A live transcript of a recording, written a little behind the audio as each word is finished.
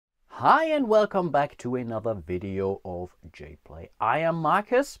Hi and welcome back to another video of JPlay. I am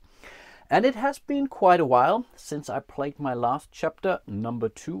Marcus and it has been quite a while since I played my last chapter, number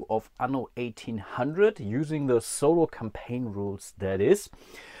 2 of Anno 1800, using the solo campaign rules, that is.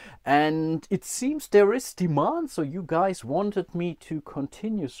 And it seems there is demand, so you guys wanted me to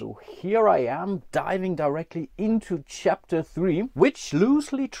continue. So here I am diving directly into chapter 3, which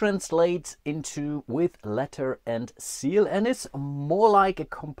loosely translates into with letter and seal, and is more like a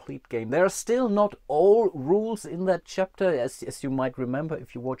complete game. There are still not all rules in that chapter, as you might remember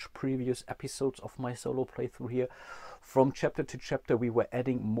if you watch previous episodes of my solo playthrough here. From chapter to chapter we were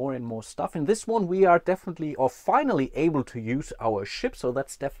adding more and more stuff. In this one we are definitely or finally able to use our ships, so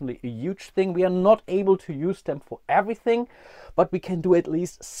that's definitely a huge thing. We are not able to use them for everything, but we can do at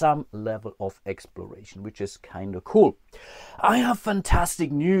least some level of exploration, which is kind of cool. I have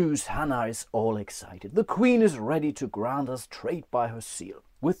fantastic news. Hannah is all excited. The Queen is ready to grant us trade by her seal.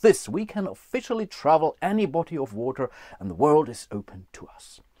 With this we can officially travel any body of water and the world is open to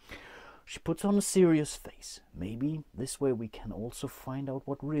us. She puts on a serious face. Maybe this way we can also find out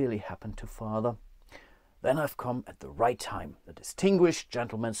what really happened to Father. Then I've come at the right time. The distinguished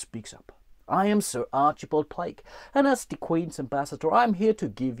gentleman speaks up. I am Sir Archibald Blake, and as the Queen's ambassador I'm here to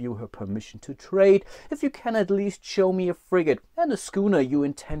give you her permission to trade, if you can at least show me a frigate and a schooner you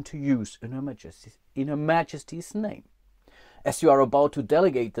intend to use in Her Majesty's name. As you are about to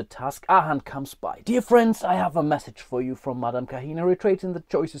delegate the task, a hand comes by. Dear friends, I have a message for you from Madame Kahina, who trades in the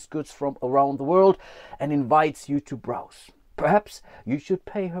choicest goods from around the world and invites you to browse. Perhaps you should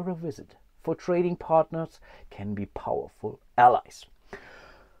pay her a visit, for trading partners can be powerful allies.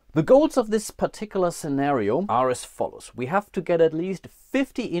 The goals of this particular scenario are as follows. We have to get at least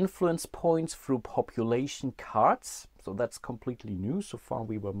 50 influence points through population cards. So that's completely new. So far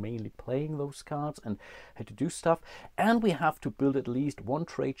we were mainly playing those cards and had to do stuff. And we have to build at least 1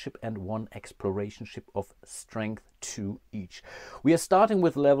 trade ship and 1 exploration ship of strength 2 each. We are starting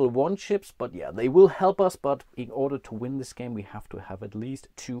with level 1 ships, but yeah, they will help us. But in order to win this game, we have to have at least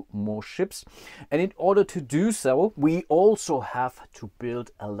 2 more ships. And in order to do so, we also have to build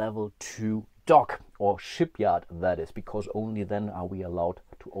a level 2 dock or shipyard, that is, because only then are we allowed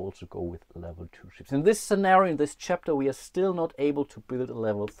to also go with level 2 ships. In this scenario, in this chapter, we are still not able to build a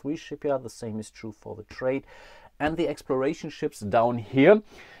level 3 shipyard. The same is true for the trade and the exploration ships down here.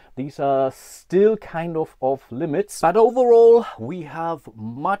 These are still kind of off limits, but overall we have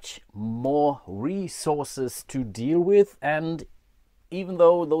much more resources to deal with. And even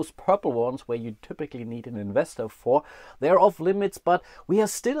though those purple ones, where you typically need an investor for, they're off limits, but we are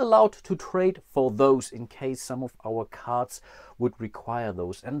still allowed to trade for those in case some of our cards would require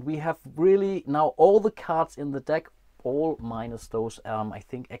those. And we have really now all the cards in the deck, all minus those, I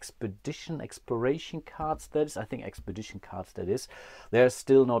think exploration cards, that is, I think expedition cards, that is. They're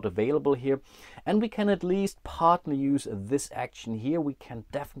still not available here. And we can at least partly use this action here. We can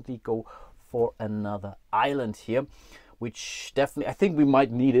definitely go for another island here, which definitely, I think we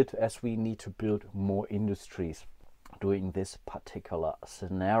might need it, as we need to build more industries doing this particular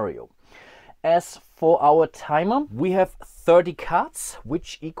scenario. As for our timer, we have 30 cards,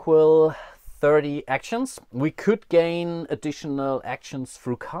 which equal 30 actions. We could gain additional actions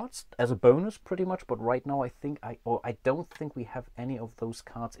through cards as a bonus pretty much, but right now I don't think we have any of those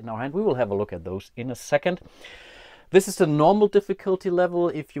cards in our hand. We will have a look at those in a second. This is the normal difficulty level.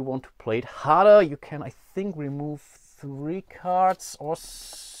 If you want to play it harder, you can, I think, remove 3 cards or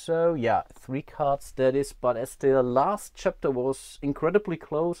so. Yeah, 3 cards, that is. But as the last chapter was incredibly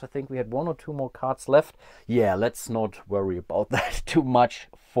close, I think we had 1 or 2 more cards left. Yeah, let's not worry about that too much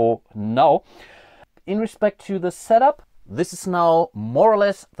for now. In respect to the setup, this is now more or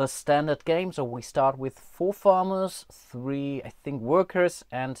less the standard game. So we start with 4 farmers, 3, I think, workers,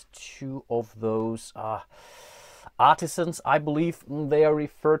 and 2 of those artisans, I believe they are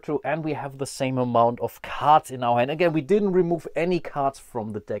referred to, and we have the same amount of cards in our hand. Again, we didn't remove any cards from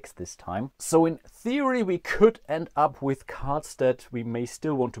the decks this time. So in theory, we could end up with cards that we may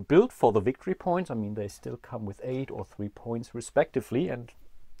still want to build for the victory points. I mean, they still come with 8 or 3 points respectively, and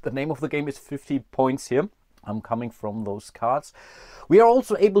the name of the game is 50 points here. I'm coming from those cards. We are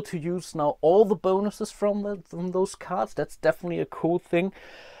also able to use now all the bonuses from those cards. That's definitely a cool thing.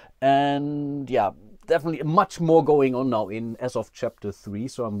 And yeah, definitely much more going on now as of chapter 3,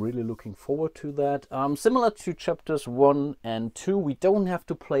 so I'm really looking forward to that. Similar to chapters 1 and 2, we don't have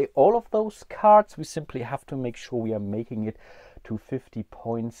to play all of those cards. We simply have to make sure we are making it to 50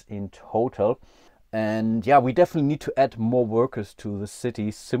 points in total. And yeah, we definitely need to add more workers to the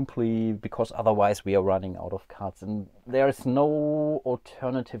city, simply because otherwise we are running out of cards and there is no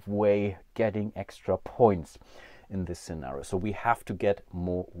alternative way getting extra points. in this scenario. So we have to get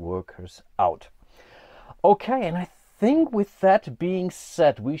more workers out. Okay, and I think with that being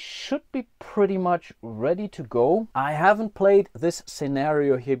said, we should be pretty much ready to go. I haven't played this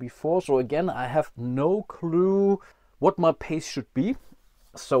scenario here before, so again, I have no clue what my pace should be.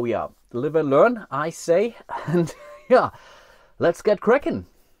 So yeah, live and learn, I say, and yeah, let's get cracking.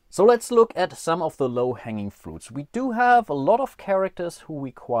 So let's look at some of the low-hanging fruits. We do have a lot of characters who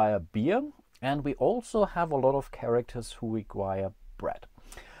require beer, and we also have a lot of characters who require bread.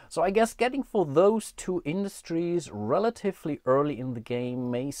 So I guess getting for those two industries relatively early in the game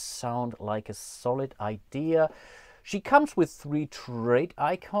may sound like a solid idea. She comes with 3 trade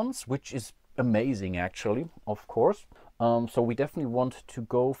icons, which is amazing actually, of course. So we definitely want to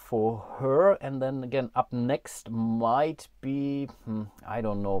go for her, and then again up next might be, I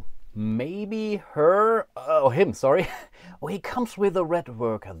don't know, maybe her, or him, sorry. Oh, he comes with a red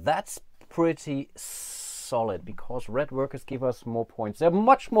worker. That's pretty solid, because red workers give us more points. They're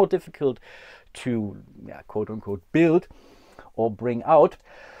much more difficult to, yeah, quote unquote, build or bring out.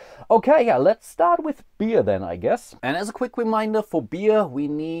 Okay, yeah, let's start with beer then, I guess. And as a quick reminder, for beer we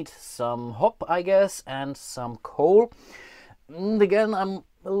need some hop, I guess, and some coal. And again, I'm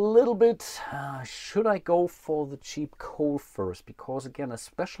a little bit, should I go for the cheap coal first? Because again,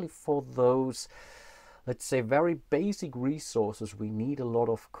 especially for those, let's say, very basic resources, we need a lot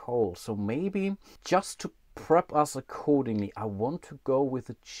of coal. So maybe just to prep us accordingly, I want to go with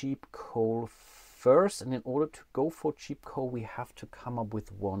the cheap coal first, and in order to go for cheap coal we have to come up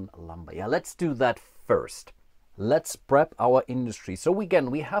with 1 lumber. Yeah, let's do that first. Let's prep our industry. So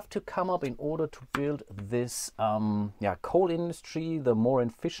again, we have to come up, in order to build this coal industry, the more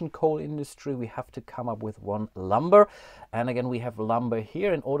efficient coal industry, we have to come up with 1 lumber. And again, we have lumber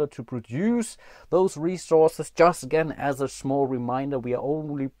here in order to produce those resources. Just again, as a small reminder, we are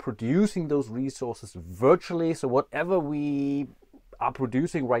only producing those resources virtually. So whatever we are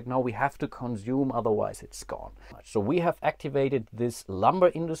producing right now, we have to consume, otherwise it's gone. So we have activated this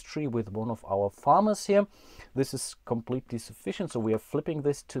lumber industry with one of our farmers here. This is completely sufficient, so we are flipping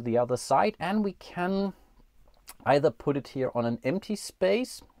this to the other side, and we can either put it here on an empty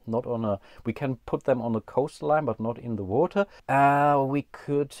space, not on a, we can put them on the coastline but not in the water. We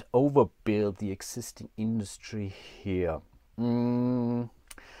could overbuild the existing industry here.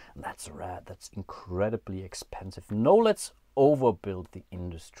 That's rad, that's incredibly expensive. No, let's overbuild the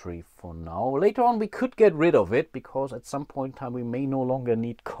industry for now. Later on we could get rid of it, because at some point in time we may no longer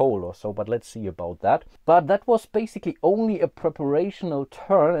need coal or so, but let's see about that. But that was basically only a preparational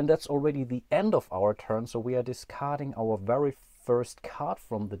turn, and that's already the end of our turn. So we are discarding our very first card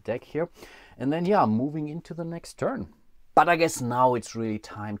from the deck here, and then yeah, moving into the next turn. But I guess now it's really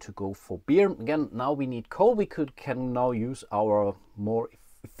time to go for beer. Again, now we need coal. We can now use our more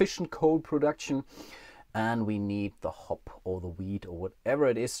efficient coal production, and we need the hop or the wheat or whatever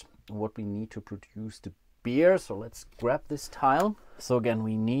it is what we need to produce the beer. So let's grab this tile. So again,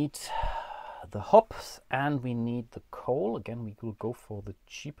 we need the hops and we need the coal. Again, we will go for the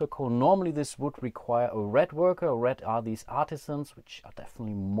cheaper coal. Normally this would require a red worker. A red are these artisans, which are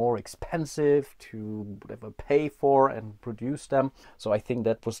definitely more expensive to whatever pay for and produce them. So I think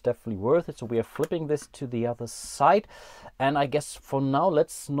that was definitely worth it. So we are flipping this to the other side. And I guess for now,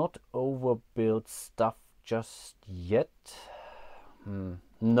 let's not overbuild stuff just yet.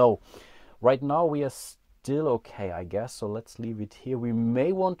 No, right now we are still okay, I guess. So let's leave it here. We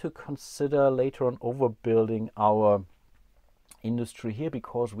may want to consider later on overbuilding our industry here,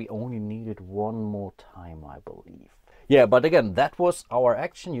 because we only need it 1 more time, I believe. Yeah, but again, that was our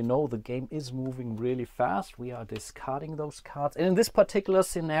action. You know, the game is moving really fast. We are discarding those cards. And in this particular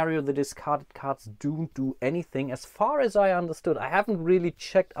scenario, the discarded cards don't do anything. As far as I understood, I haven't really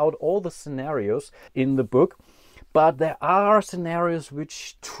checked out all the scenarios in the book, but there are scenarios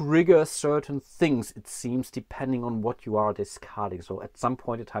which trigger certain things, it seems, depending on what you are discarding. So at some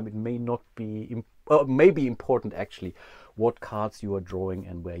point in time, it may not be, may be important actually, what cards you are drawing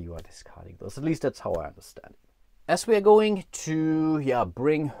and where you are discarding those. At least that's how I understand it. As we are going to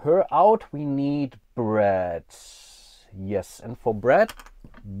bring her out, we need bread. Yes, and for bread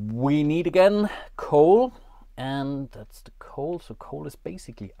we need again coal, and that's the coal. So coal is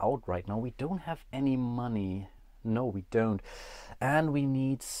basically out right now. We don't have any money. No, we don't. And we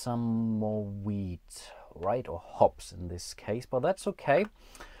need some more wheat, right? Or hops in this case, but that's okay.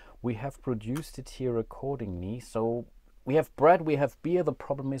 We have produced it here accordingly. So we have bread, we have beer. The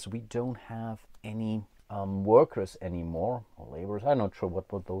problem is we don't have any workers anymore, or laborers. I'm not sure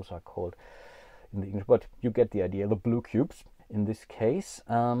what those are called in the English, but you get the idea. The blue cubes in this case.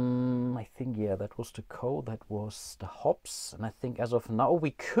 I think, yeah, that was the coal, that was the hops, and I think as of now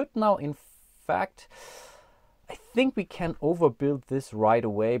we could now in fact I think we can overbuild this right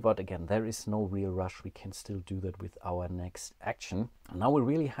away, but again, there is no real rush. We can still do that with our next action. Now we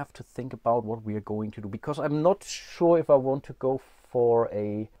really have to think about what we are going to do, because I'm not sure if I want to go for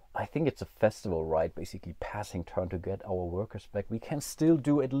a, I think it's a festival, right? Basically passing turn to get our workers back. We can still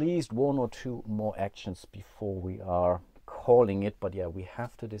do at least 1 or 2 more actions before we are calling it. But yeah, we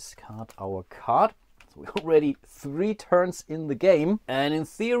have to discard our card. So we're already 3 turns in the game, and in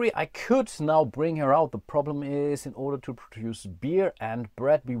theory I could now bring her out. The problem is, in order to produce beer and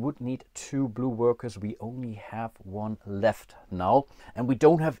bread, we would need 2 blue workers. We only have 1 left now, and we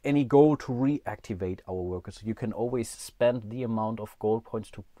don't have any gold to reactivate our workers. So you can always spend the amount of gold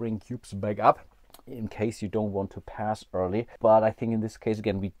points to bring cubes back up, in case you don't want to pass early. But I think in this case,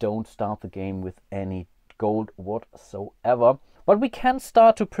 again, we don't start the game with any gold whatsoever. But we can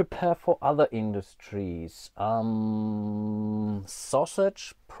start to prepare for other industries.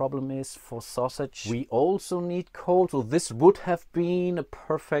 Sausage. Problem is, for sausage we also need coal. So this would have been a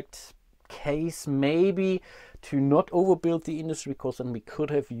perfect case maybe to not overbuild the industry, because then we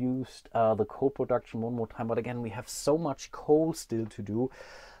could have used the coal production 1 more time. But again, we have so much coal still to do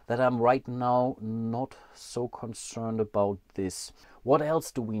that I'm right now not so concerned about this. What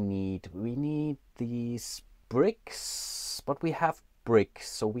else do we need? We need these bricks, but we have bricks,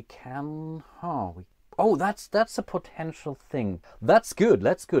 so we can, oh, that's a potential thing. That's good.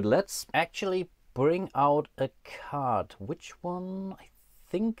 Let's actually bring out a card. Which one? I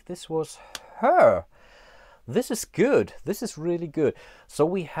think this was her. This is good. This is really good. So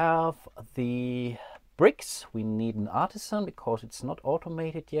we have the bricks. We need an artisan because it's not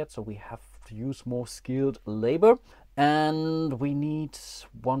automated yet, so we have to use more skilled labor. And we need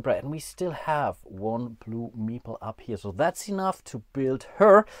 1 bread, and we still have 1 blue meeple up here, so that's enough to build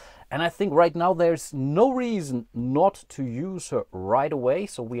her. And I think right now there's no reason not to use her right away,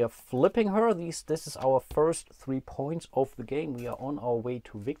 so we are flipping her. This is our first 3 points of the game. We are on our way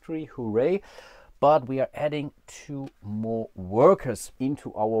to victory, hooray! But we are adding 2 more workers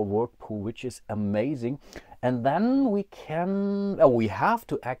into our work pool, which is amazing. And then we can, we have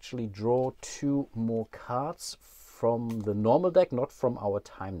to actually draw 2 more cards from the normal deck, not from our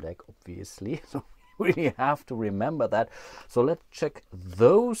time deck, obviously. So we really have to remember that. So let's check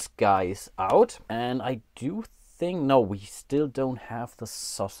those guys out. And I do think, no, we still don't have the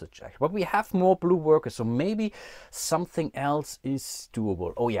sausage act, but we have more blue workers, so maybe something else is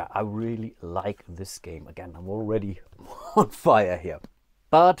doable. Oh yeah, I really like this game. Again, I'm already on fire here.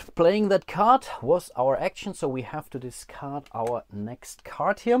 But playing that card was our action, so we have to discard our next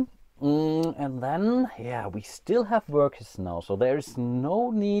card here. And then, yeah, we still have workers now, so there is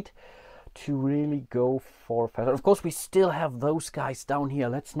no need to really go for faster. Of course, we still have those guys down here.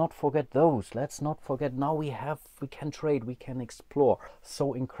 Let's not forget those. Let's not forget, now we can trade, we can explore.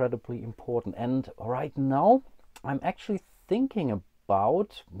 So incredibly important. And right now, I'm actually thinking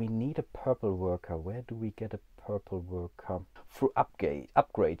about, we need a purple worker. Where do we get a purple worker? Through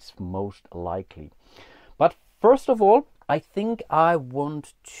upgrades, most likely. But first of all, I think I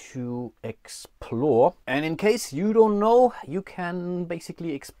want to explore. And in case you don't know, you can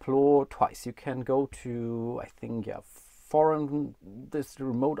basically explore twice. You can go to, I think, yeah, this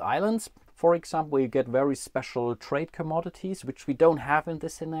remote islands, for example, where you get very special trade commodities, which we don't have in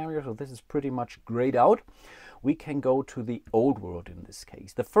this scenario. So this is pretty much grayed out. We can go to the old world in this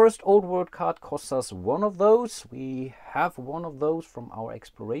case. The first old world card costs us 1 of those. We have 1 of those from our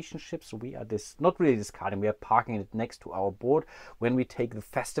exploration ship, so we are not really discarding, we are parking it next to our board. When we take the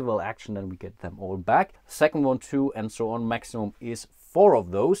festival action, then we get them all back. Second one, 2, and so on. Maximum is 4 of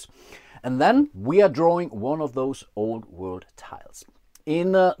those. And then we are drawing 1 of those old world tiles.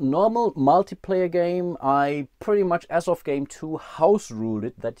 In a normal multiplayer game, I pretty much, as of game 2, house ruled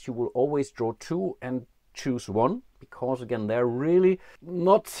it that you will always draw 2 and choose 1, because again, they're really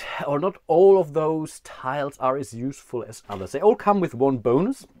not all of those tiles are as useful as others. They all come with 1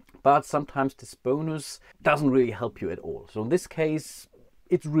 bonus, but sometimes this bonus doesn't really help you at all. So in this case,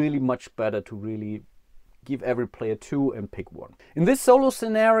 it's really much better to really give every player 2 and pick 1. In this solo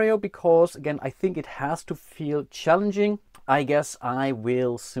scenario, because again, I think it has to feel challenging, I guess I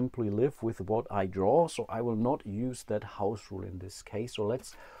will simply live with what I draw. So I will not use that house rule in this case. So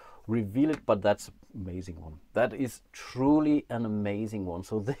let's reveal it, but that's an amazing one. That is truly an amazing one.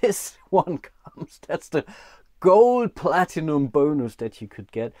 So this one comes, that's the gold platinum bonus that you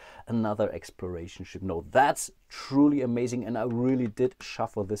could get another exploration ship. No, that's truly amazing, and I really did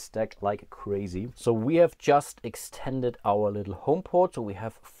shuffle this deck like crazy. So we have just extended our little home port, so we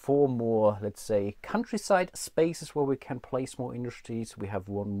have 4 more, let's say, countryside spaces where we can place more industries. We have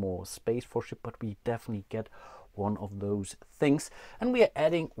 1 more space for ship, but we definitely get one of those things, and we are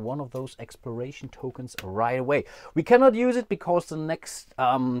adding one of those exploration tokens right away. We cannot use it because the next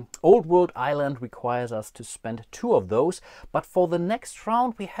old world island requires us to spend 2 of those, but for the next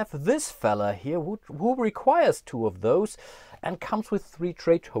round we have this fella here who requires 2 of those and comes with 3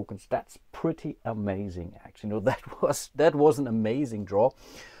 trade tokens. That's pretty amazing, actually. No, that was an amazing draw.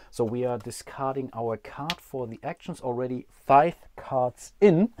 So we are discarding our card for the actions, already 5 cards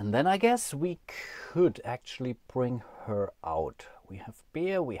in. And then I guess we could actually bring her out. We have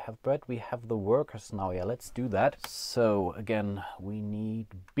beer, we have bread, we have the workers now. Yeah, let's do that. So again, we need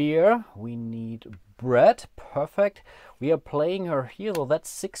beer, we need bread. Perfect. We are playing her here, so that's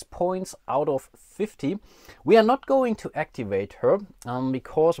 6 points out of 50. We are not going to activate her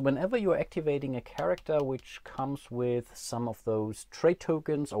because whenever you're activating a character which comes with some of those trade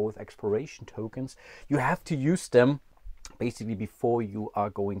tokens or with exploration tokens, you have to use them basically before you are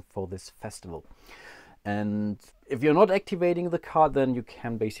going for this festival. And if you're not activating the card, then you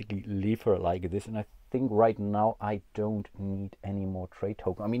can basically leave her like this. And I think right now I don't need any more trade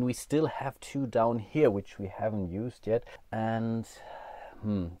token. I mean, we still have 2 down here, which we haven't used yet. And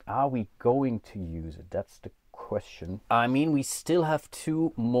are we going to use it? That's the question. I mean, we still have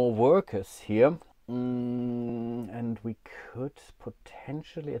 2 more workers here. And we could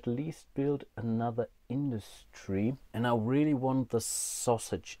potentially at least build another industry. And I really want the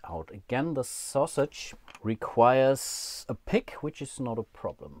sausage out. Again, the sausage requires a pig, which is not a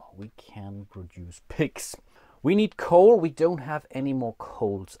problem. We can produce pigs. We need coal. We don't have any more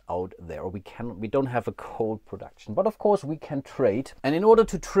coals out there. We don't have a coal production, but of course we can trade. And in order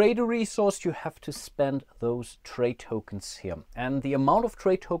to trade a resource, you have to spend those trade tokens here. And the amount of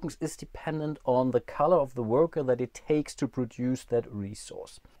trade tokens is dependent on the color of the worker that it takes to produce that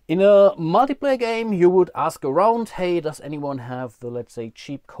resource. In a multiplayer game, you would ask around, hey, does anyone have the, let's say,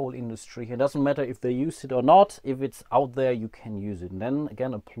 cheap coal industry? It doesn't matter if they use it or not. If it's out there, you can use it. And then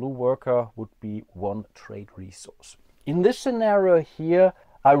again, a blue worker would be 1 trade resource. In this scenario here,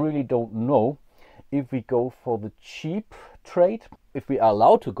 I really don't know if we go for the cheap trade, if we are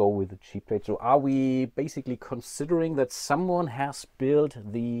allowed to go with the cheap trade. So are we basically considering that someone has built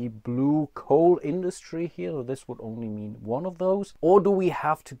the blue coal industry here? So this would only mean 1 of those. Or do we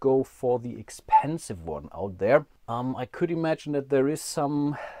have to go for the expensive one out there? I could imagine that there is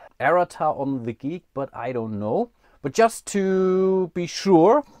some errata on the geek, but I don't know. But just to be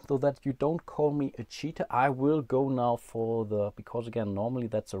sure, so that you don't call me a cheater, I will go now for the, because again, normally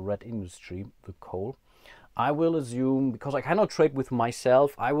that's a red industry, the coal. I will assume, because I cannot trade with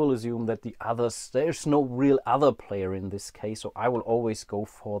myself, I will assume that the others, there's no real other player in this case, so I will always go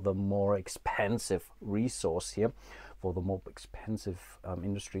for the more expensive resource here, for the more expensive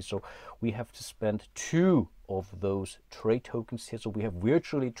industry. So we have to spend 2 of those trade tokens here. So we have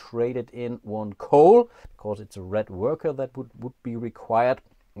virtually traded in 1 coal, because it's a red worker that would be required.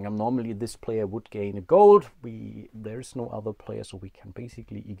 Normally this player would gain a gold. There is no other player, so we can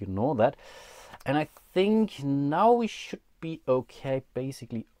basically ignore that. And I think now we should be okay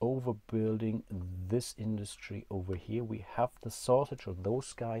basically overbuilding this industry over here. We have the sausage, or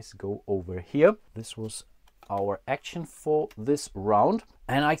those guys go over here. This was our action for this round.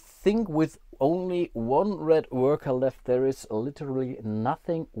 And I think with only 1 red worker left, there is literally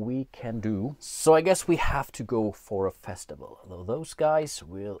nothing we can do. So I guess we have to go for a festival. Though those guys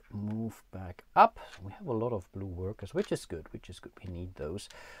will move back up. We have a lot of blue workers, which is good, We need those.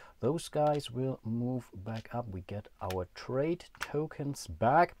 Those guys will move back up. We get our trade tokens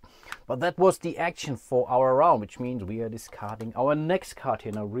back. But that was the action for our round, which means we are discarding our next card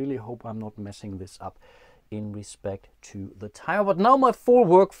here. And I really hope I'm not messing this up in respect to the timer. But now my full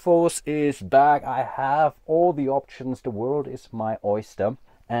workforce is back. I have all the options. The world is my oyster.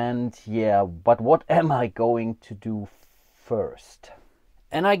 And yeah, but what am I going to do first?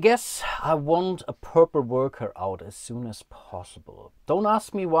 And I guess I want a purple worker out as soon as possible. Don't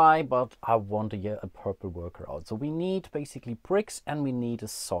ask me why, but I want a purple worker out. So we need basically bricks and we need a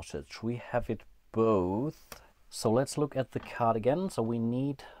sausage. We have it both. So let's look at the card again. So we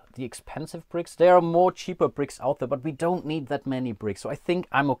need the expensive bricks. There are more cheaper bricks out there, but we don't need that many bricks. So I think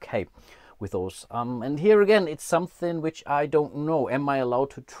I'm okay with those. And here again, it's something which I don't know. Am I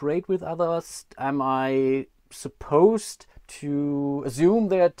allowed to trade with others? Am I supposed to assume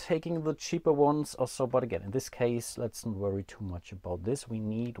they're taking the cheaper ones or so? But again, in this case, let's not worry too much about this. We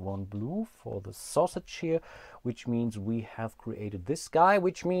need 1 blue for the sausage here, which means we have created this guy,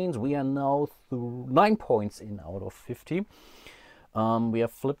 which means we are now through 9 points in out of 50. We are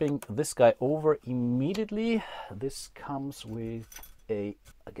flipping this guy over immediately. This comes with a,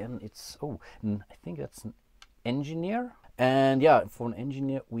 again, it's, I think that's an engineer. And yeah, for an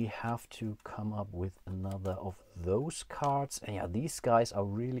engineer, we have to come up with another of those cards. And yeah, these guys are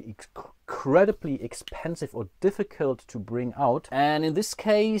really incredibly expensive or difficult to bring out. And in this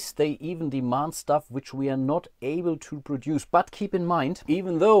case, they even demand stuff which we are not able to produce. But keep in mind,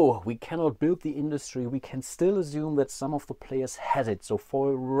 even though we cannot build the industry, we can still assume that some of the players has it. So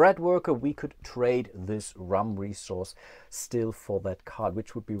for a red worker, we could trade this rum resource still for that card,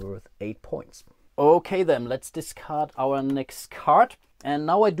 which would be worth 8 points. Okay then, let's discard our next card. And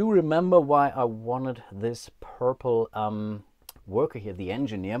now I do remember why I wanted this purple worker here, the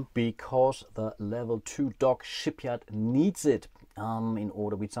engineer, because the level 2 dock shipyard needs it. In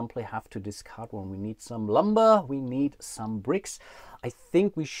order, we simply have to discard one. We need some lumber, we need some bricks. I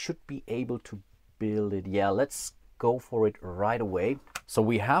think we should be able to build it. Yeah, let's go for it right away. So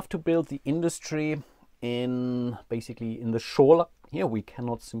we have to build the industry basically in the shoreline. Here we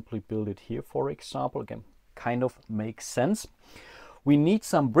cannot simply build it here, for example. Again, kind of makes sense. We need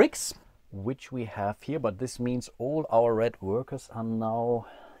some bricks, which we have here, but this means all our red workers are now,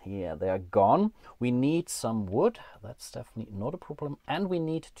 yeah, they are gone. We need some wood, that's definitely not a problem. And we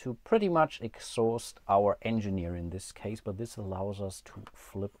need to pretty much exhaust our engineer in this case, but this allows us to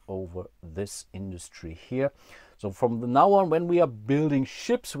flip over this industry here. So from now on, when we are building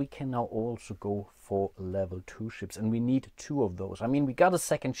ships, we can now also go for level 2 ships, and we need 2 of those. I mean, we got a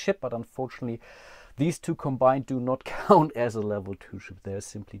second ship, but unfortunately these 2 combined do not count as a level 2 ship. They're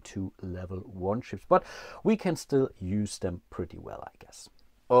simply 2 level 1 ships, but we can still use them pretty well, I guess.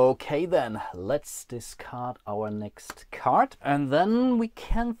 Okay then, let's discard our next card, and then we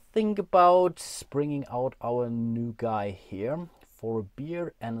can think about bringing out our new guy here. For a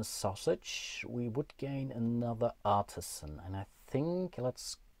beer and a sausage, we would gain another artisan, and I think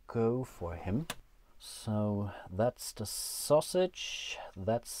let's go for him. So that's the sausage,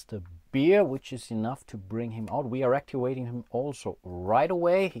 that's the beer, which is enough to bring him out. We are activating him also right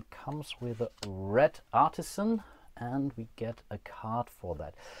away. He comes with a red artisan, and we get a card for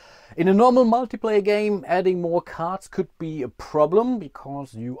that. In a normal multiplayer game, adding more cards could be a problem,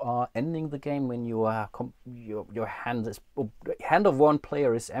 because you are ending the game when you are your hand of one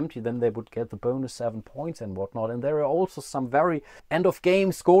player is empty. Then they would get the bonus 7 points and whatnot. And there are also some very end of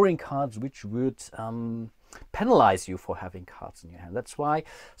game scoring cards which would penalize you for having cards in your hand. That's why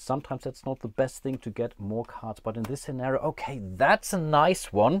sometimes that's not the best thing to get more cards. But in this scenario, okay, that's a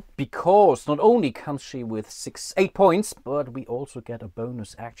nice one, because not only comes she with 8 points, but we also get a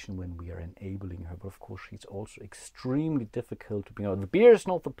bonus action when we are enabling her. But of course, she's also extremely difficult to bring out. The beer is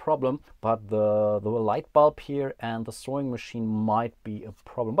not the problem, but the light bulb here and the sewing machine might be a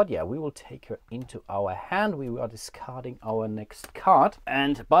problem. But yeah, we will take her into our hand. We are discarding our next card.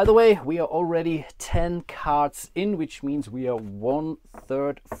 And by the way, we are already 10 cards in, which means we are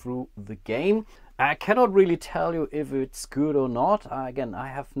 1/3 through the game. I cannot really tell you if it's good or not. Again, I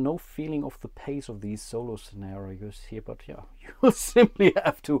have no feeling of the pace of these solo scenarios here, but yeah, you will simply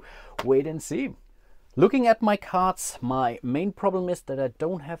have to wait and see. Looking at my cards, my main problem is that I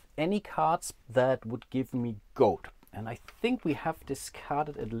don't have any cards that would give me gold. And I think we have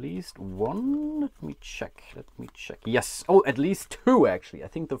discarded at least one. Let me check. Yes. Oh, at least 2 actually. I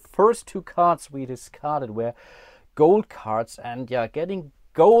think the first 2 cards we discarded were gold cards. And yeah, getting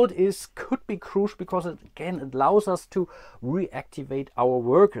gold could be crucial, because it allows us to reactivate our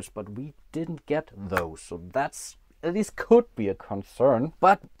workers. But we didn't get those. So that's at least could be a concern.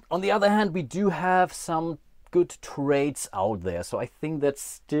 But on the other hand, we do have some good trades out there. So I think that's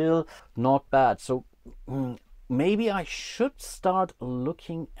still not bad. So maybe I should start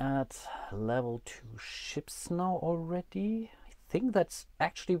looking at level 2 ships now already. I think that's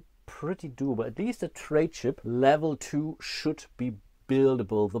actually pretty doable. At least a trade ship level 2 should be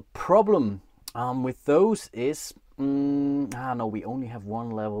buildable. The problem with those is no, we only have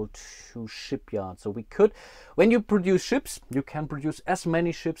one level 2 shipyard. So we could, when you produce ships, you can produce as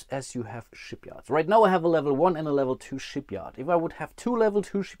many ships as you have shipyards. Right now I have a level 1 and a level 2 shipyard. If I would have 2 level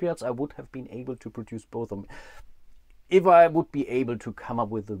 2 shipyards, I would have been able to produce both of them. If I would be able to come up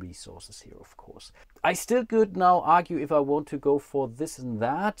with the resources here, of course. I still could now argue if I want to go for this and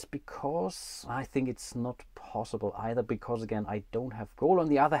that, because I think it's not possible either, because again, I don't have gold. On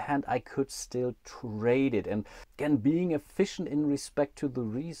the other hand, I could still trade it. And again, being efficient in respect to the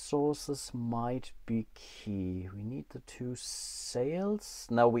resources might be key. We need the 2 sails.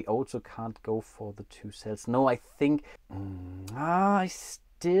 No, we also can't go for the 2 sails. No, I think, I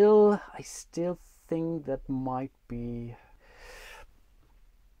still think that might be,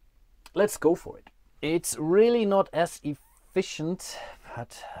 let's go for it. It's really not as efficient,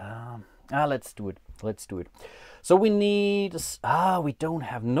 but let's do it. So we need, we don't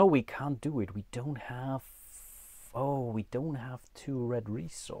have, no, we can't do it. We don't have Oh, we don't have 2 red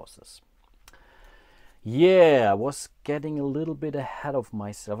resources. Yeah, I was getting a little bit ahead of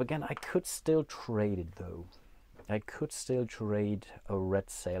myself. Again, I could still trade it though. I could still trade a red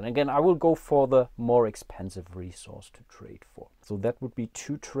sail. Again, I will go for the more expensive resource to trade for. So that would be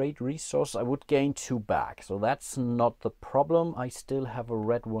 2 trade resources. I would gain 2 back. So that's not the problem. I still have a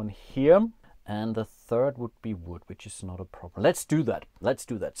red one here. And the third would be wood, which is not a problem. Let's do that. Let's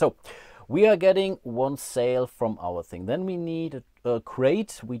do that. So we are getting 1 sail from our thing. Then we need a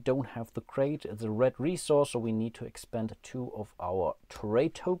crate. We don't have the crate. It's a red resource, so we need to expend 2 of our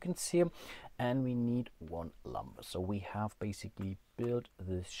trade tokens here. And we need 1 lumber. So we have basically built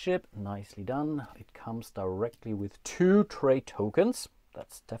this ship. Nicely done. It comes directly with 2 trade tokens.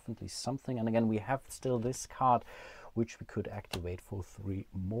 That's definitely something. And again, we have still this card, which we could activate for 3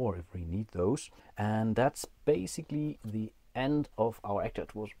 more if we need those. And that's basically the end of our act.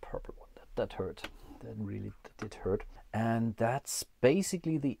 It was purple one. That hurt. That really did hurt. And that's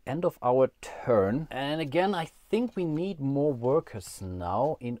basically the end of our turn. And again, I think we need more workers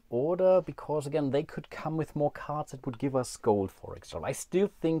now in order, because again, they could come with more cards that would give us gold, for example. I still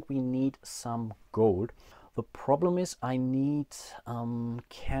think we need some gold. The problem is I need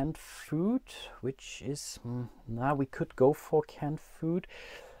canned food, which is, now we could go for canned food.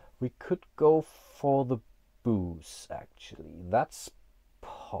 We could go for the booze, actually. That's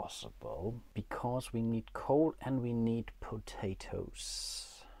possible because we need coal and we need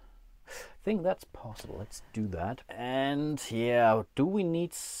potatoes. I think that's possible. Let's do that. And yeah, do we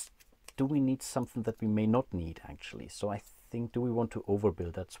need something that we may not need, actually? So I think, do we want to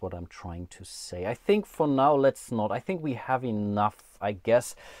overbuild? That's what I'm trying to say. I think for now, let's not. I think we have enough, I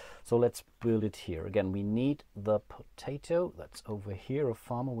guess. So let's build it here. Again, we need the potato. That's over here, a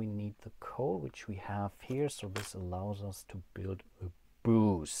farmer. We need the coal, which we have here. So this allows us to build a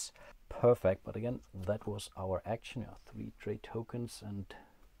booze. Perfect. But again, that was our action. 3 trade tokens. And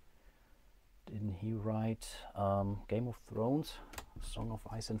didn't he write Game of Thrones, Song of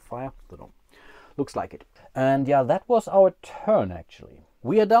Ice and Fire? Don't know. Looks like it. And yeah, that was our turn, actually.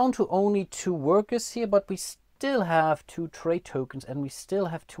 We are down to only 2 workers here, but we still have 2 trade tokens and we still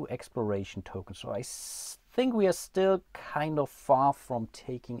have 2 exploration tokens. So I think we are still kind of far from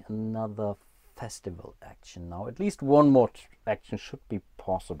taking another festival action now. At least 1 more action should be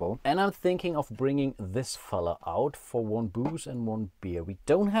possible. And I'm thinking of bringing this fella out for 1 booze and 1 beer. We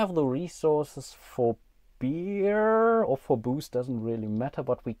don't have the resources for beer or for booze, doesn't really matter,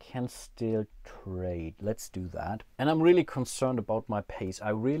 but we can still trade. Let's do that. And I'm really concerned about my pace. I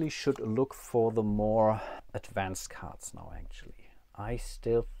really should look for the more advanced cards now, actually. I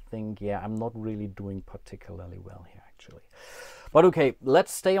still think, yeah, I'm not really doing particularly well here, actually. But okay,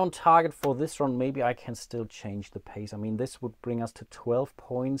 let's stay on target for this run. Maybe I can still change the pace. I mean, this would bring us to 12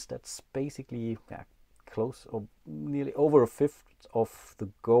 points. That's basically, yeah, close or nearly over a 1/5 of the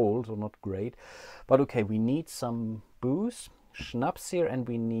goal, so not great. But okay, we need some booze, schnapps here, and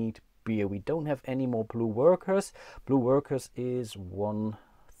we need beer. We don't have any more blue workers. Blue workers is 1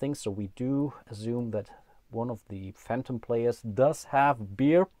 thing, so we do assume that one of the phantom players does have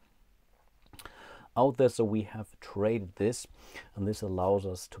beer out there, so we have traded this, and this allows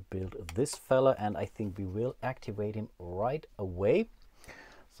us to build this fella, and I think we will activate him right away.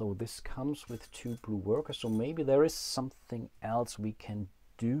 So this comes with 2 blue workers, so maybe there is something else we can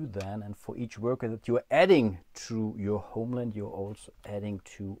do then. And for each worker that you're adding to your homeland, you're also adding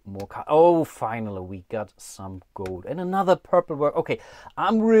 2 more cards. Oh, finally we got some gold and another purple work. Okay,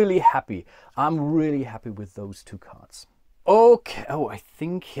 I'm really happy. I'm really happy with those 2 cards. Okay, oh, I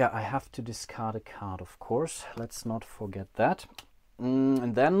think, yeah, I have to discard a card, of course. Let's not forget that.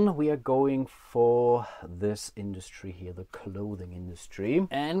 And then we are going for this industry here, the clothing industry.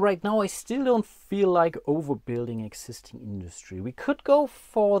 And right now I still don't feel like overbuilding existing industry. We could go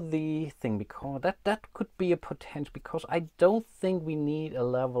for the thing, because that could be a potential, because I don't think we need a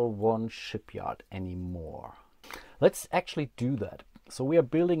level 1 shipyard anymore. Let's actually do that. So we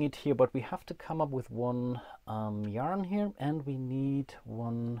are building it here, but we have to come up with 1 yarn here, and we need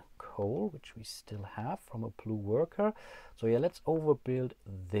 1 coal, which we still have from a blue worker. So yeah, let's overbuild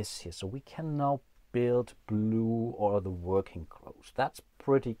this here. So we can now build blue or the working clothes. That's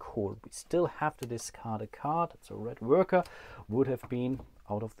pretty cool. We still have to discard a card. It's a red worker, would have been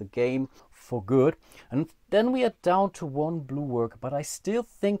out of the game for good. And then we are down to 1 blue worker, but I still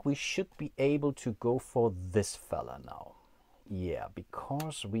think we should be able to go for this fella now. Yeah,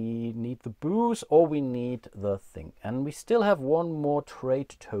 because we need the boost or we need the thing. And we still have one more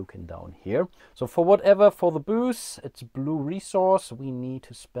trade token down here. So for the boost, it's blue resource. We need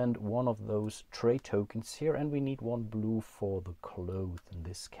to spend one of those trade tokens here, and we need one blue for the clothes in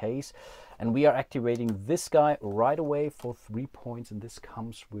this case. And we are activating this guy right away for 3 points, and this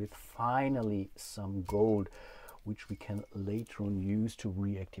comes with finally some gold, which we can later on use to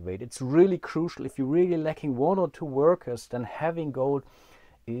reactivate. It's really crucial. If you're really lacking 1 or 2 workers, then having gold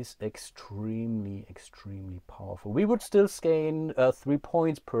is extremely powerful. We would still gain 3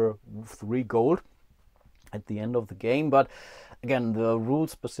 points per 3 gold at the end of the game, but again, the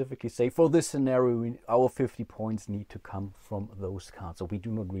rules specifically say for this scenario our 50 points need to come from those cards, so we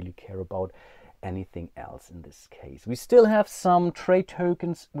do not really care about anything else in this case. We still have some trade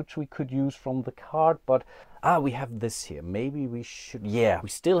tokens which we could use from the card, but we have this here. Maybe we should, yeah, we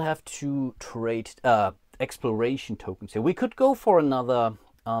still have to trade exploration tokens here. We could go for another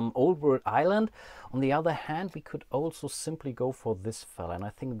Old World Island. On the other hand, we could also simply go for this fella, and I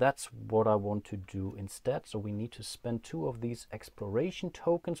think that's what I want to do instead. So we need to spend 2 of these exploration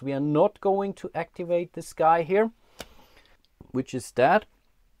tokens. We are not going to activate this guy here, which is that.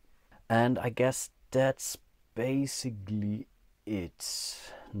 And I guess that's basically it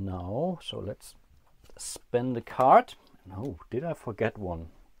now. So let's spend a card. No, did I forget one?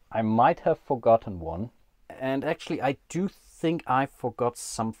 I might have forgotten one. And actually, I do think I forgot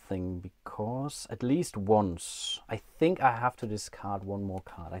something, because at least once, I think I have to discard one more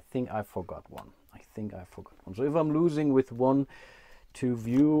card. I think I forgot one. So if I'm losing with 1 too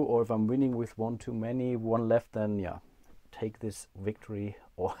few, or if I'm winning with 1 too many, 1 left, then yeah, take this victory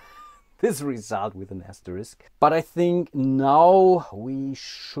or this result with an asterisk. But I think now we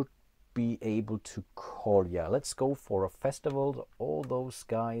should be able to call. Yeah, let's go for a festival. All those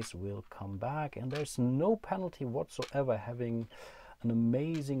guys will come back, and there's no penalty whatsoever having an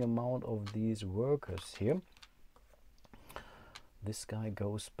amazing amount of these workers here. This guy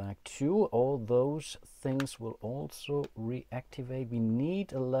goes back too. All those things will also reactivate. We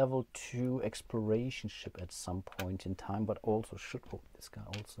need a level 2 exploration ship at some point in time, but also should, oh, this guy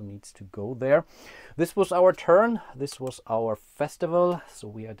also needs to go there. This was our turn. This was our festival. So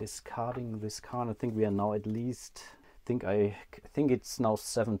we are discarding this card. I think we are now at least, I think it's now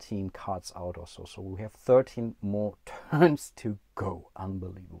 17 cards out or so. So we have 13 more turns to go.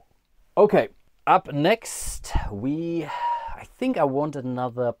 Unbelievable. Okay, up next I think I want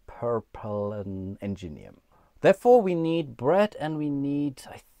another purple engineer. Therefore we need bread, and we need,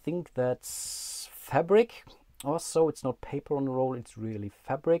 I think that's fabric. Also, it's not paper on the roll, it's really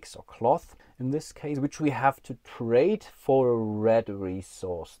fabrics or cloth in this case, which we have to trade for a red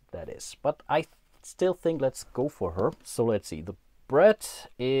resource, that is. But I still think let's go for her. So let's see, the bread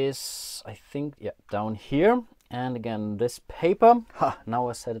is, I think, yeah, down here. And again, this paper, now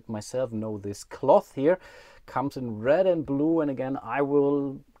I said it myself, no, this cloth here comes in red and blue, and again I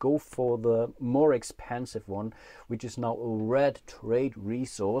will go for the more expensive one, which is now a red trade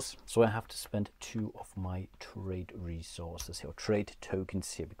resource. So I have to spend 2 of my trade resources here, trade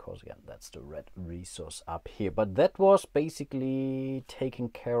tokens here, because again that's the red resource up here. But that was basically taking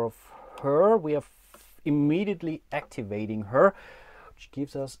care of her. We are immediately activating her, which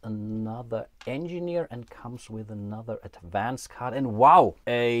gives us another engineer and comes with another advanced card. And wow,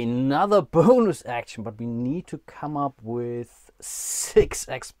 another bonus action, but we need to come up with 6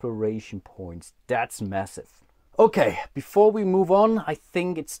 exploration points. That's massive. Okay, before we move on, I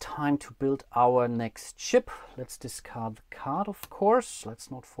think it's time to build our next ship. Let's discard the card, of course.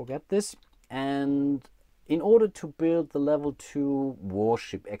 Let's not forget this. And in order to build the level 2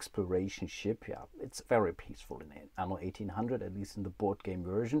 warship exploration ship, yeah, it's very peaceful in Anno 1800, at least in the board game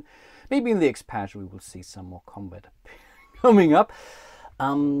version. Maybe in the expansion we will see some more combat coming up.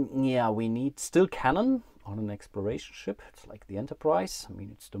 Yeah, we need still cannon on an exploration ship. It's like the Enterprise. I mean,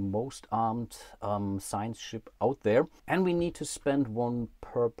 it's the most armed science ship out there. And we need to spend 1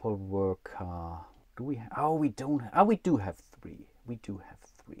 purple worker. Do we? Oh, we don't. Oh, we do have 3. We do have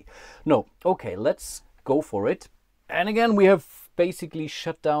 3. No. Okay, let's go for it. And again, we have basically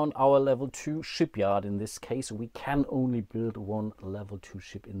shut down our level 2 shipyard in this case. We can only build 1 level 2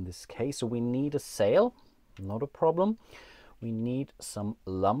 ship in this case. So we need a sail, not a problem. We need some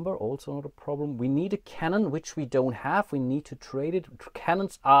lumber, also not a problem. We need a cannon, which we don't have. We need to trade it.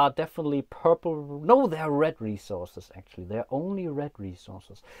 Cannons are definitely purple. No, they are red resources actually. They're only red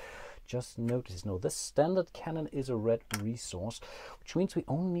resources. Just notice, no, this standard cannon is a red resource, which means we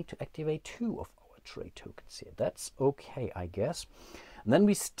only need to activate 2 of trade tokens here. That's okay, I guess. And then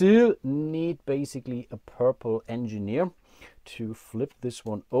we still need basically a purple engineer. to flip this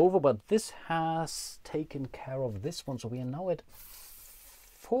one over, but this has taken care of this one. So we are now at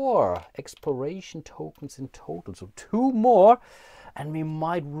 4 exploration tokens in total. So 2 more, and we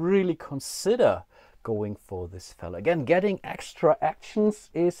might really consider going for this fella. Again, getting extra actions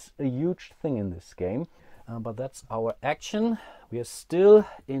is a huge thing in this game. But that's our action. We are still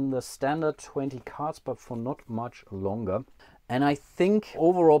in the standard 20 cards, but for not much longer. And I think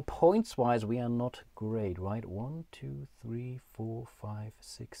overall points wise, we are not great, right? 1, 2, 3, 4, 5,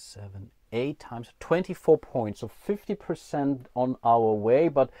 6, 7, 8 times 24 points. So 50% on our way,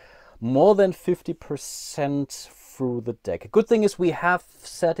 but more than 50% through the deck. A good thing is we have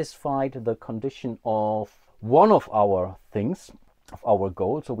satisfied the condition of one of our things, of our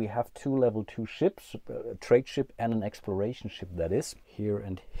goal. So we have 2 level 2 ships, a trade ship and an exploration ship, that is here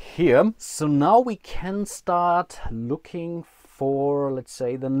and here. So now we can start looking for, let's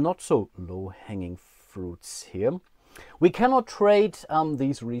say, the not so low hanging fruits here. We cannot trade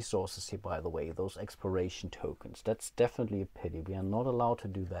these resources here, by the way, those exploration tokens. That's definitely a pity. We are not allowed to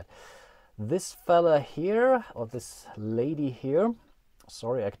do that. This fella here, or this lady here,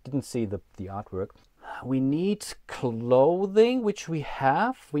 sorry, I didn't see the artwork. We need clothing, which we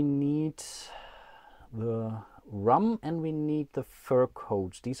have. We need the rum and we need the fur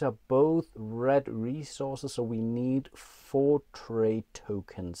coats. These are both red resources, so we need 4 trade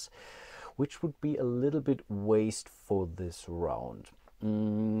tokens, which would be a little bit waste for this round.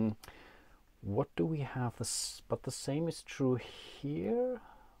 What do we have? But the same is true here.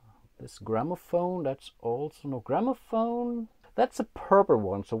 This gramophone, that's also no gramophone. That's a purple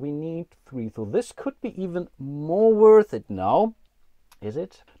one, so we need 3. So this could be even more worth it now. Is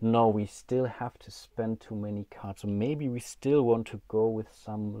it? No, we still have to spend too many cards. So maybe we still want to go with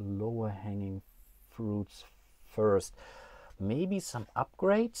some lower hanging fruits first. Maybe some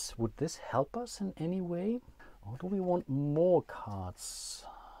upgrades. Would this help us in any way? Or do we want more cards?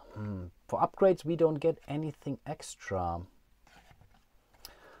 For upgrades, we don't get anything extra.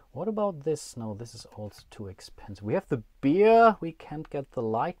 What about this? No, this is also too expensive. We have the beer, we can't get the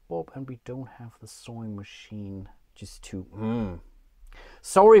light bulb, and we don't have the sewing machine. Just too...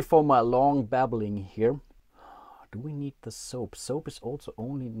 Sorry for my long babbling here. Do we need the soap? Soap is also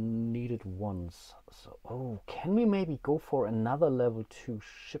only needed once. So, oh, can we maybe go for another level 2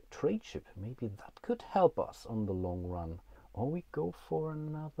 ship, trade ship? Maybe that could help us on the long run. Or we go for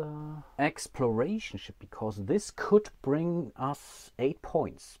another exploration ship, because this could bring us 8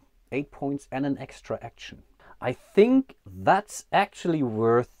 points. 8 points and an extra action. I think that's actually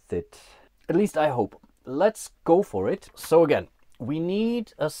worth it. At least I hope. Let's go for it. So again, we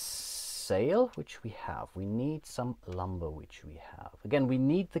need a sail, which we have. We need some lumber, which we have. Again, we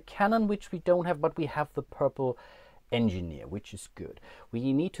need the cannon, which we don't have, but we have the purple engineer, which is good.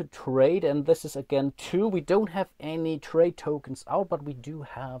 We need to trade, and this is again 2. We don't have any trade tokens out, but we do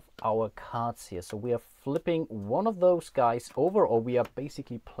have our cards here. So we are flipping one of those guys over, or we are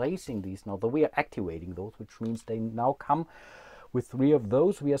basically placing these now. Though we are activating those, which means they now come with 3 of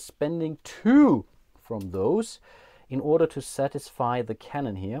those. We are spending 2 from those in order to satisfy the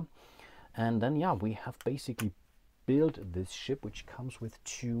cannon here. And then, yeah, we have basically build this ship, which comes with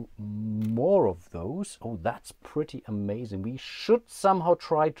 2 more of those. Oh, that's pretty amazing. We should somehow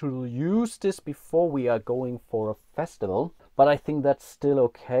try to use this before we are going for a festival, but I think that's still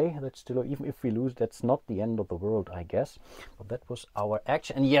okay. That's still, even if we lose, that's not the end of the world, I guess. But that was our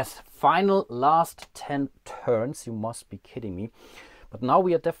action. And yes, final last 10 turns. You must be kidding me. But now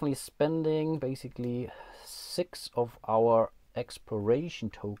we are definitely spending basically 6 of our exploration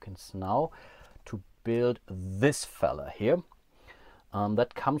tokens now to build this fella here.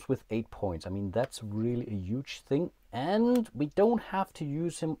 That comes with 8 points. I mean, that's really a huge thing. And we don't have to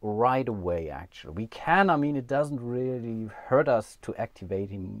use him right away, actually. We can, I mean, it doesn't really hurt us to activate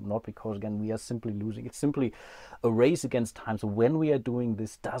him, not because, again, we are simply losing. It's simply a race against time. So when we are doing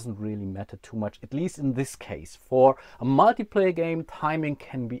this, doesn't really matter too much, at least in this case. For a multiplayer game, timing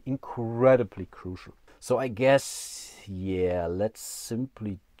can be incredibly crucial. So I guess, yeah, let's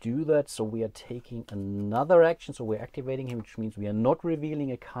simply do that. So we are taking another action. So we're activating him, which means we are not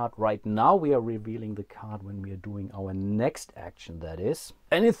revealing a card right now. We are revealing the card when we are doing our next action, that is.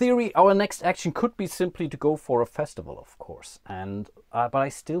 And in theory, our next action could be simply to go for a festival, of course. And but I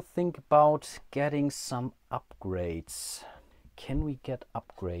still think about getting some upgrades. Can we get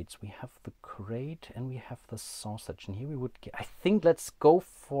upgrades? We have the crate and we have the sausage, and here we would get, I think let's go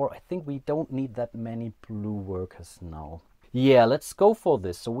for, I think we don't need that many blue workers now. Yeah, let's go for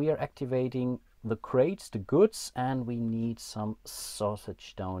this. So we are activating the crates, the goods, and we need some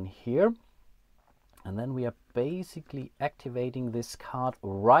sausage down here. And then we are basically activating this card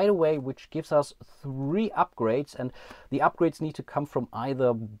right away, which gives us 3 upgrades. And the upgrades need to come from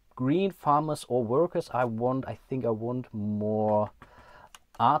either green farmers or workers. I think I want more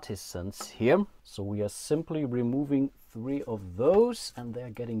artisans here. So we are simply removing 3 of those, and they're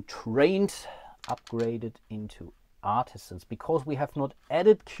getting trained, upgraded into artisans. Because we have not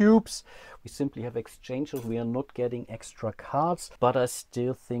added cubes, we simply have exchanges. We are not getting extra cards, but I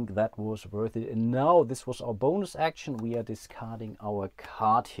still think that was worth it. And now this was our bonus action. We are discarding our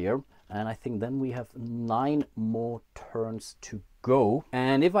card here, and I think then we have 9 more turns to go.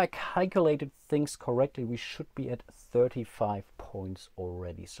 And if I calculated things correctly, we should be at 35 points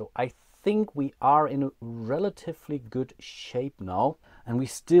already. So I think we are in a relatively good shape now, and we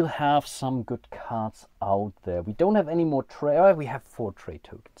still have some good cards out there. We don't have any more trade. We have 4 trade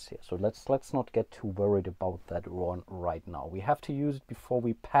tokens here, so let's not get too worried about that one right now. We have to use it before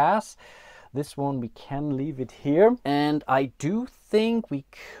we pass. This one we can leave it here, and I do think we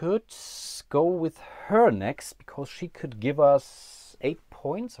could go with her next because she could give us 8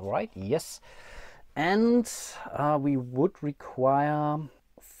 points, right? Yes, and we would require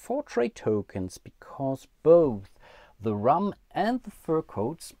 4 trade tokens because both the rum and the fur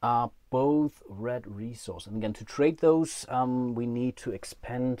coats are both red resource. And again, to trade those, we need to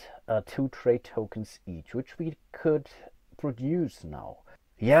expend 2 trade tokens each, which we could produce now.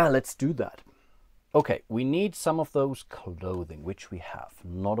 Yeah, let's do that. Okay, we need some of those clothing, which we have,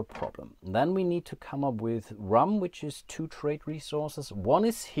 not a problem. Then we need to come up with rum, which is 2 trade resources. 1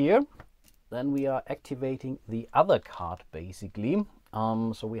 is here. Then we are activating the other card, basically.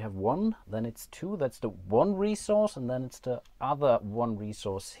 So we have 1, then it's 2, that's the 1 resource, and then it's the other 1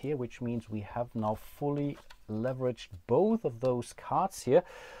 resource here, which means we have now fully leveraged both of those cards here.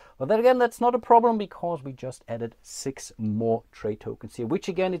 But then again, that's not a problem because we just added 6 more trade tokens here, which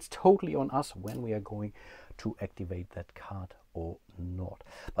again, it's totally on us when we are going to activate that card or not.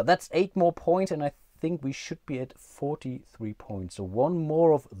 But that's 8 more points, and I think we should be at 43 points. So 1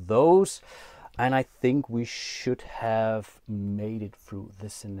 more of those, and I think we should have made it through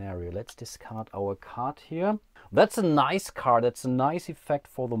this scenario. Let's discard our card here. That's a nice card. That's a nice effect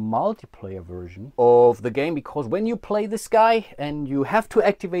for the multiplayer version of the game, because when you play this guy and you have to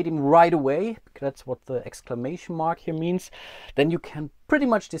activate him right away, that's what the exclamation mark here means, then you can pretty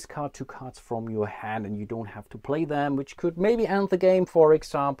much discard 2 cards from your hand and you don't have to play them, which could maybe end the game, for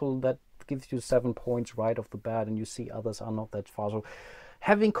example. That gives you 7 points right off the bat, and you see others are not that far. So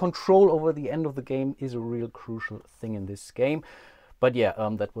having control over the end of the game is a real crucial thing in this game. But yeah,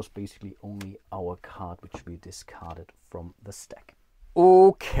 that was basically only our card, which we discarded from the stack.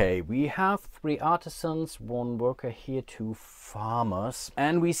 Okay, we have 3 artisans, 1 worker here, 2 farmers,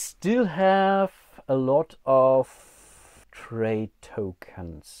 and we still have a lot of trade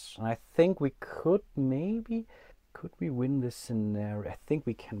tokens. And I think we could maybe... Could we win this scenario? I think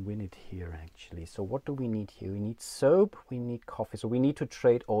we can win it here, actually. So what do we need here? We need soap, we need coffee. So we need to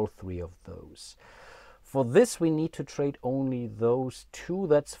trade all 3 of those. For this, we need to trade only those 2.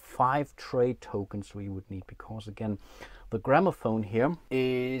 That's 5 trade tokens we would need, because again, the gramophone here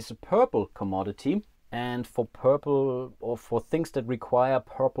is a purple commodity. And for purple, or for things that require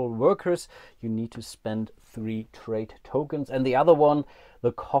purple workers, you need to spend 3 trade tokens. And the other one,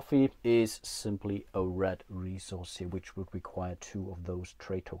 the coffee, is simply a red resource here, which would require 2 of those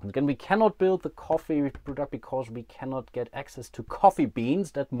trade tokens. Again, we cannot build the coffee product because we cannot get access to coffee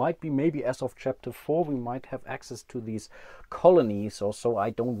beans. That might be maybe as of chapter 4, we might have access to these colonies or so.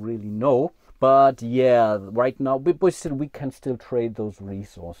 I don't really know. But yeah, right now, we can still trade those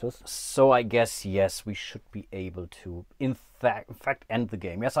resources. So I guess, yes, we should be able to, in fact, end the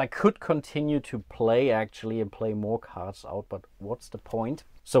game. Yes, I could continue to play, actually, and play more cards out, but what's the point?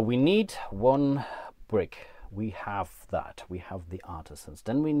 So we need 1 brick. We have that. We have the artisans.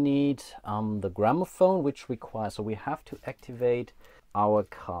 Then we need the gramophone, which requires, so we have to activate our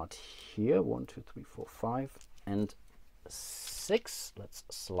card here. 1, 2, 3, 4, 5, and 6. Let's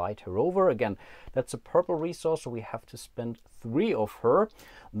slide her over. Again, that's a purple resource, so we have to spend 3 of her.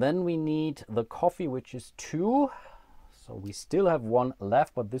 Then we need the coffee, which is 2. So we still have 1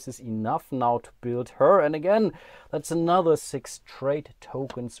 left, but this is enough now to build her. And again, that's another 6 trade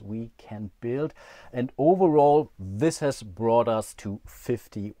tokens we can build. And overall, this has brought us to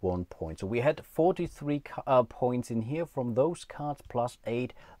 51 points. So we had 43 points in here from those cards, plus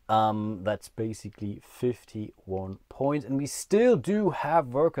 8 That's basically 51 points, and we still do have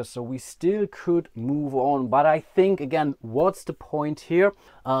workers, so we still could move on. But I think, again, what's the point here?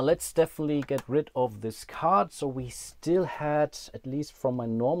 Let's definitely get rid of this card. So we still had, at least from my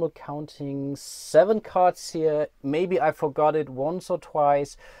normal counting, 7 cards here. Maybe I forgot it once or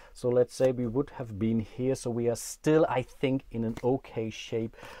twice. So let's say we would have been here. So we are still, I think, in an okay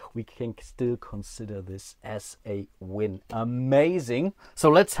shape. We can still consider this as a win. Amazing. So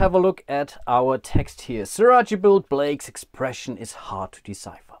let's have a look at our text here. Sir Archibald Blake's expression is hard to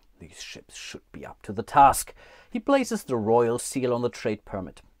decipher. These ships should be up to the task. He places the royal seal on the trade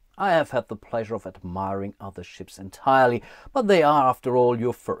permit. I have had the pleasure of admiring other ships entirely, but they are, after all,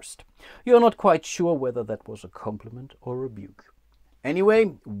 your first. You are not quite sure whether that was a compliment or a rebuke.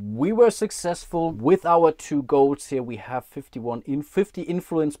 Anyway, we were successful with our 2 goals here. We have 50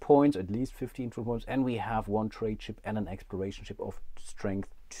 influence points, at least 50 influence points, and we have 1 trade ship and an exploration ship of strength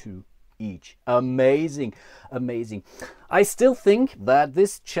 2 each. Amazing, amazing. I still think that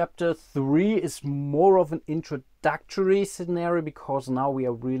this chapter 3 is more of an introductory scenario, because now we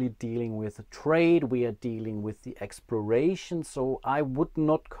are really dealing with the trade, we are dealing with the exploration. So I would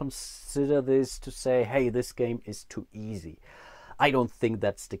not consider this to say, hey, this game is too easy. I don't think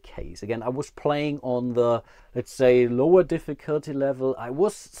that's the case. Again, I was playing on the, let's say, lower difficulty level. I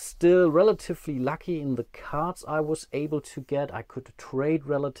was still relatively lucky in the cards I was able to get. I could trade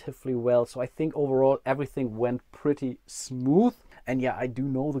relatively well. So I think overall everything went pretty smooth. And yeah, I do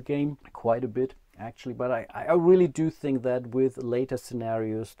know the game quite a bit, actually, but I really do think that with later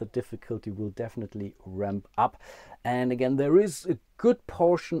scenarios, the difficulty will definitely ramp up. And again, there is a good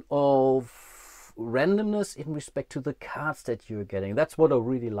portion of randomness in respect to the cards that you're getting. That's what I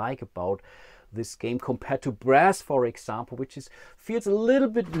really like about this game compared to Brass, for example, which feels a little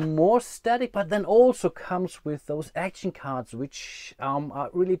bit more static, but then also comes with those action cards, which are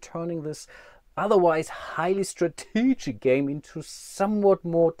really turning this otherwise highly strategic game into somewhat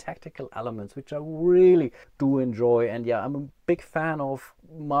more tactical elements, which I really do enjoy. And yeah, I'm a big fan of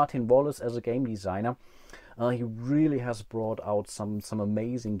Martin Wallace as a game designer. He really has brought out some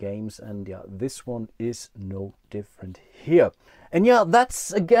amazing games, and yeah, this one is no different here. And yeah,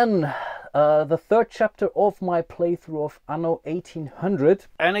 that's again the 3rd chapter of my playthrough of Anno 1800.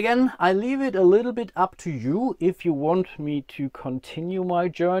 And again, I leave it a little bit up to you if you want me to continue my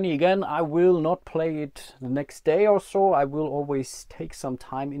journey. Again, I will not play it the next day or so. I will always take some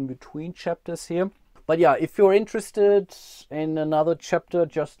time in between chapters here. But yeah, if you're interested in another chapter,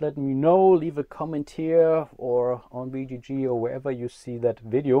 just let me know. Leave a comment here or on BGG or wherever you see that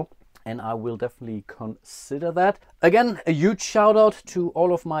video, and I will definitely consider that. Again, a huge shout out to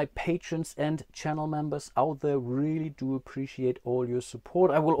all of my patrons and channel members out there. Really do appreciate all your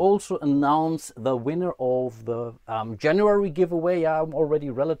support. I will also announce the winner of the January giveaway. I'm already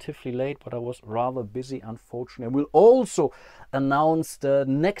relatively late, but I was rather busy, unfortunately. I will also announce the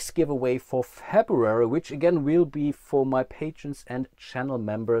next giveaway for February, which again will be for my patrons and channel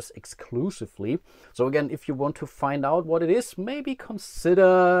members exclusively. So again, if you want to find out what it is, maybe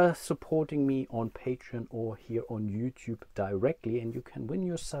consider supporting me on Patreon or here on YouTube directly, and you can win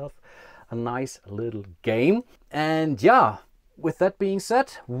yourself a nice little game. And yeah, with that being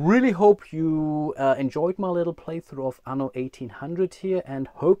said, really hope you enjoyed my little playthrough of Anno 1800 here, and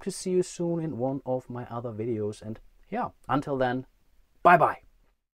hope to see you soon in one of my other videos. And yeah, until then, bye bye.